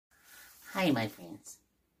Hi, my friends.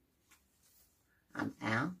 I'm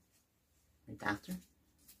Al, a doctor,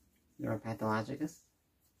 neuropathologist,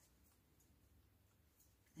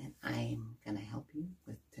 and I'm going to help you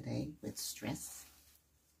today with stress.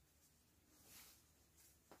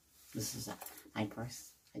 This is my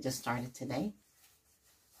course. I just started today,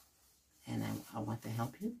 and I want to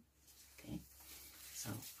help you. Okay,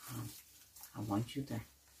 so I want you to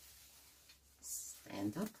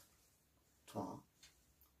stand up tall,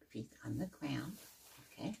 feet on the ground.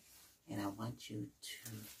 Okay, and I want you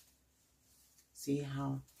to see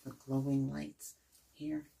how the glowing lights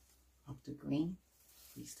here of the green.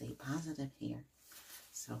 We stay positive here.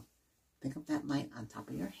 So think of that light on top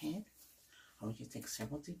of your head. I want you to take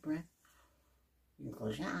several deep breaths. You can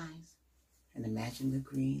close your eyes and imagine the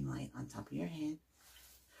green light on top of your head.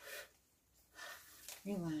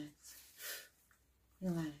 Relax,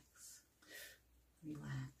 relax,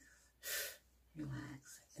 relax,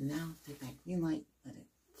 relax. And now take that green light, let it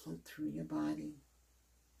float through your body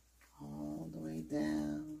all the way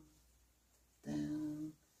down,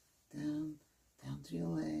 down, down, down to your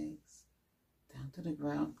legs, down to the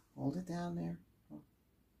ground. Hold it down there.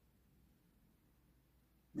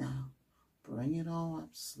 Now, bring it all up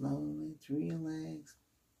slowly through your legs,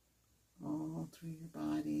 all through your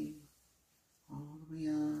body, all the way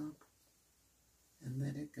up, and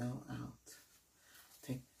let it go out.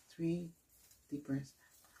 Take 3 deep breaths.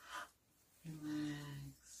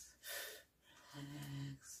 Relax,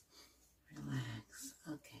 relax, relax.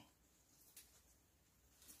 Okay.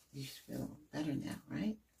 You feel better now,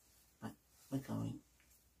 right? But we're going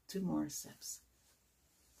 2 more steps.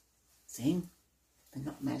 Same.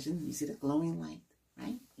 Imagine you see the glowing light,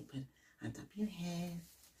 right? You put it on top of your head.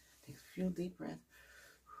 Take a few deep breaths.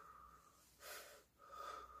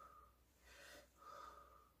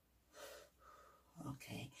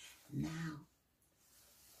 Okay, now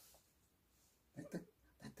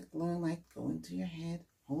let the glowing light go into your head.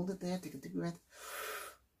 Hold it there. Take a deep breath.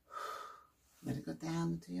 Let it go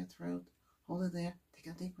down into your throat. Hold it there. Take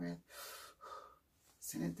a deep breath.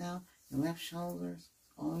 Send it down your left shoulders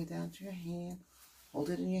all the way down to your hand. Hold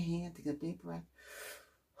it in your hand. Take a deep breath.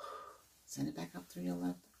 Send it back up through your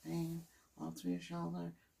left hand, all through your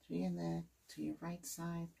shoulder, through your neck, to your right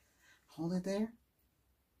side. Hold it there.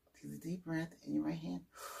 Take a deep breath in your right hand.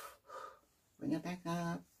 Bring it back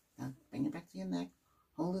up. Now bring it back to your neck.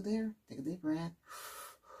 Hold it there. Take a deep breath.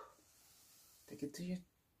 Take it to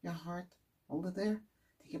your heart. Hold it there.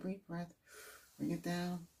 Take a deep breath. Bring it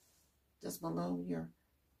down just below your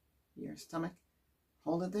stomach.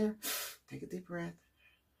 Hold it there. Take a deep breath.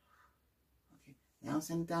 Okay. Now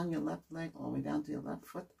send it down your left leg all the way down to your left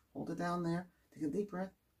foot. Hold it down there. Take a deep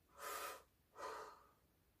breath.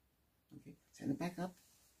 Okay. Send it back up.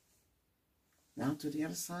 Now to the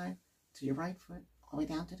other side, to your right foot, all the way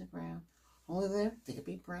down to the ground. Hold it there. Take a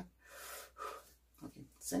deep breath. Okay.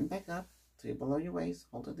 Send it back up to below your waist.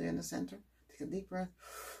 Hold it there in the center. Take a deep breath.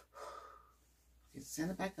 Okay.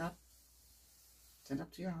 Send it back up. Send it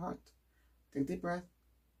up to your heart. Take a deep breath.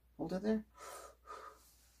 Hold it there.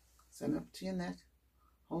 Send it up to your neck.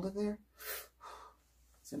 Hold it there.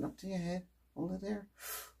 Send it up to your head. Hold it there.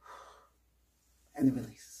 And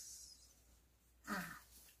release.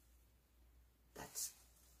 That's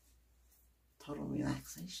total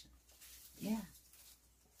relaxation. Yeah.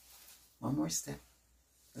 One more step.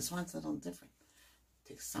 This one's a little different.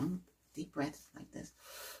 Take some deep breaths like this.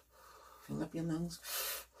 Fill up your lungs.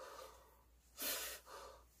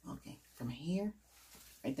 Okay. From here,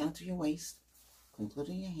 right down to your waist,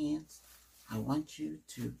 including your hands, I want you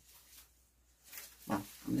to, well,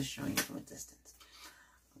 I'm just showing you from a distance.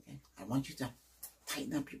 Okay, I want you to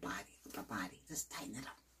tighten up your body, upper body. Just tighten it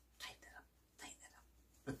up, tighten it up, tighten it up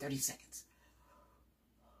for 30 seconds.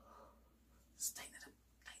 Just tighten it up,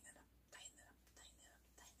 tighten it up, tighten it up, tighten it up,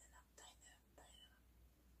 tighten it up, tighten it up, tighten it up.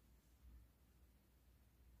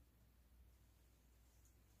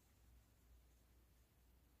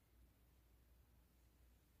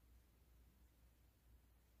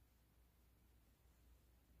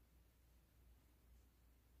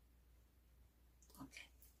 Okay,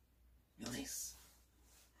 release.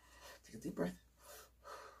 Take a deep breath.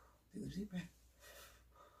 Take a deep breath.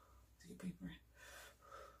 Take a deep breath.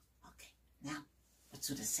 Okay, now let's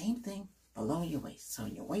do the same thing below your waist. So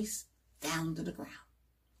your waist down to the ground.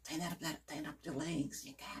 Tighten up your legs,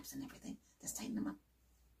 your calves and everything. Just tighten them up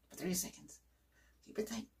for 30 seconds. Keep it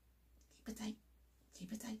tight. Keep it tight.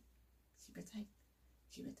 Keep it tight. Keep it tight.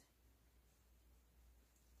 Keep it tight.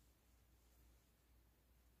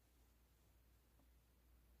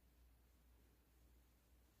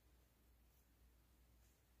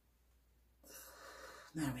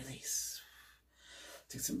 Now release.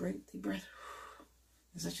 Take some deep breath.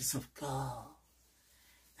 Just let yourself go.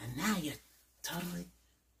 And now you're totally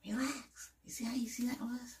relaxed. You see how easy that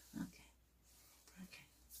was? Okay.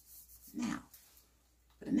 Now,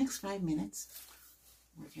 for the next 5 minutes,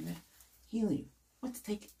 we're going to heal you. What to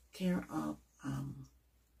take care of,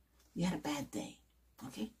 you had a bad day.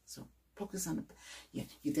 Okay? So focus on your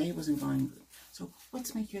day wasn't going good. So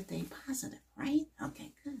let's make your day positive, right?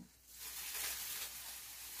 Okay, good.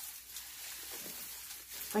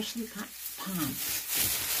 Freshly cut palms.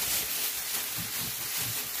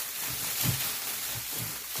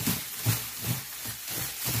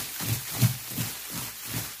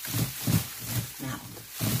 Now,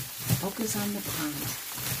 focus on the palms.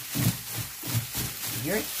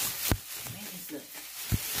 Hear it? Very good.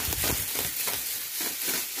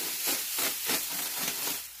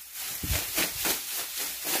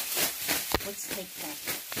 Let's take that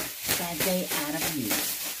bad day out of you.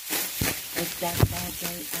 Take that bad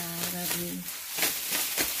day out of you.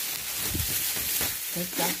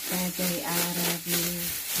 Take that bad day out of you.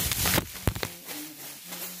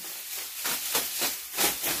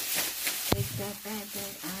 Take that bad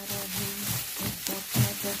day out of you. Take that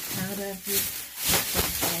bad day out of you. Take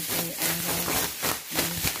that bad day out of you.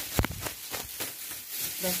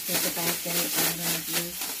 Let's take the bad day out of you.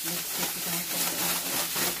 Let's take the bad day out of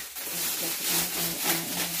you. Let's take the bad day out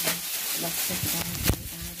of you. Let's take the bad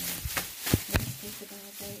day out of you. Let's take the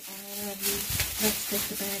bad day out of you. Let's take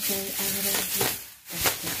the bad day out of you.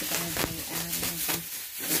 Let's take the bad day out of you.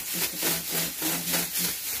 Let's take the bad day out of you.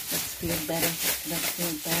 Let's feel better. Let's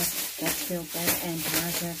feel better. Let's feel better and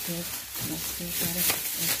positive. Let's feel better.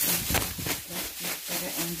 Let's feel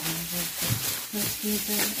better and positive. Let's feel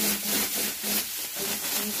better and positive.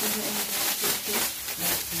 Let's feel better and positive.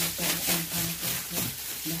 Let's feel better and positive.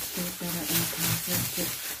 Let's feel better and positive. Let's feel better and positive.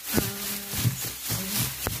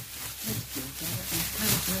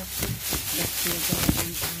 Let's feel better and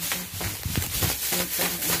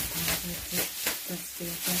positive. Let's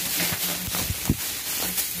feel better and positive. Let's feel better and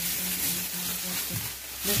positive.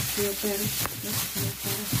 Let's feel better. Let's feel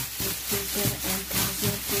better. Let's feel better and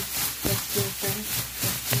positive. Let's feel better.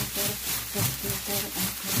 Let's feel better. Let's feel better and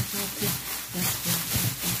positive. Let's feel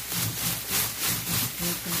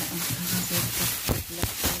better and positive. Let's feel better and positive.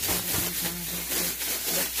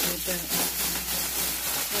 Let's feel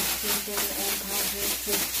better and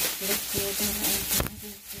positive. Let's feel better and positive. Let's feel better and positive.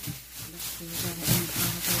 Let's feel better and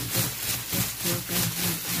positive. Let's feel better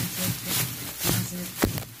and positive. Positive.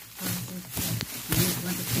 You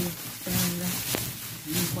want to feel better.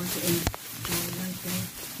 You want to enjoy like that.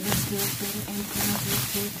 Let's feel better and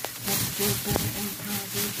positive. Let's feel better and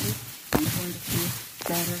positive. You want to feel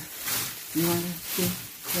better. You want to feel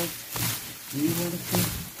great. You want to feel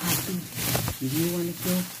happy. You want to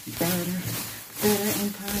feel better. Better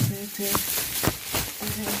and positive.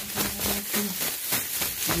 Better and positive.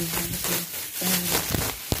 You want to feel better.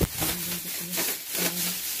 You want to feel better.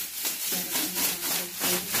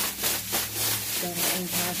 Better and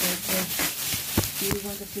positive. You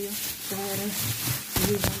want to feel better.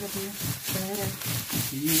 You want to feel better.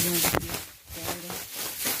 You want to feel better. You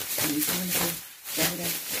want to feel better.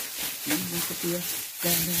 You want to feel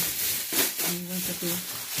better. You want to feel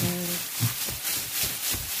better.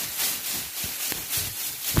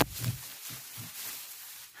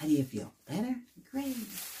 How do you feel? Better? Great.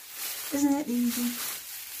 Isn't that easy?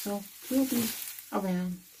 So we'll be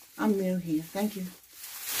around. I'm new here. Thank you.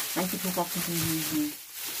 Thank you for walking through me here.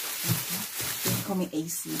 Okay. You can call me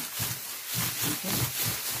AC. Okay.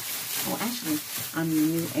 Oh, actually, I'm your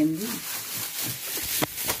new MD.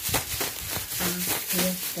 I'm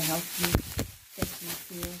here to help you make you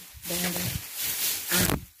feel better.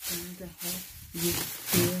 I'm going to help you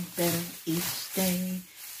feel better each day.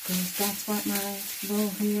 Because that's what my role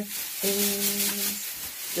here is.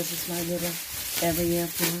 This is my little area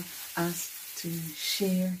for us to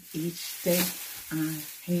share each day. I'm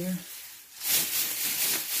here.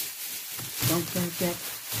 Don't forget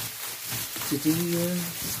to do your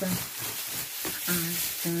stuff. I'm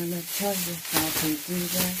gonna tell you how to do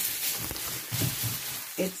that.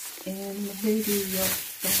 It's in the video.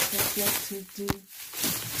 Don't forget to do.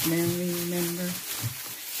 Now remember,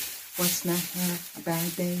 let's not have a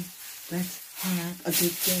bad day. Let's have a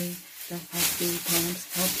good day. The happy times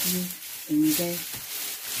help you in your day.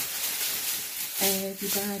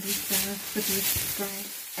 Everybody does the big bright,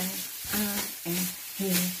 and I am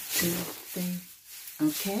here today.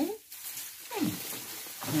 Okay? Hey.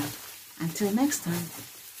 Now, until next time,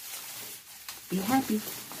 be happy,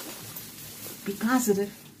 be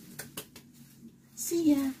positive.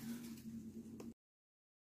 See ya.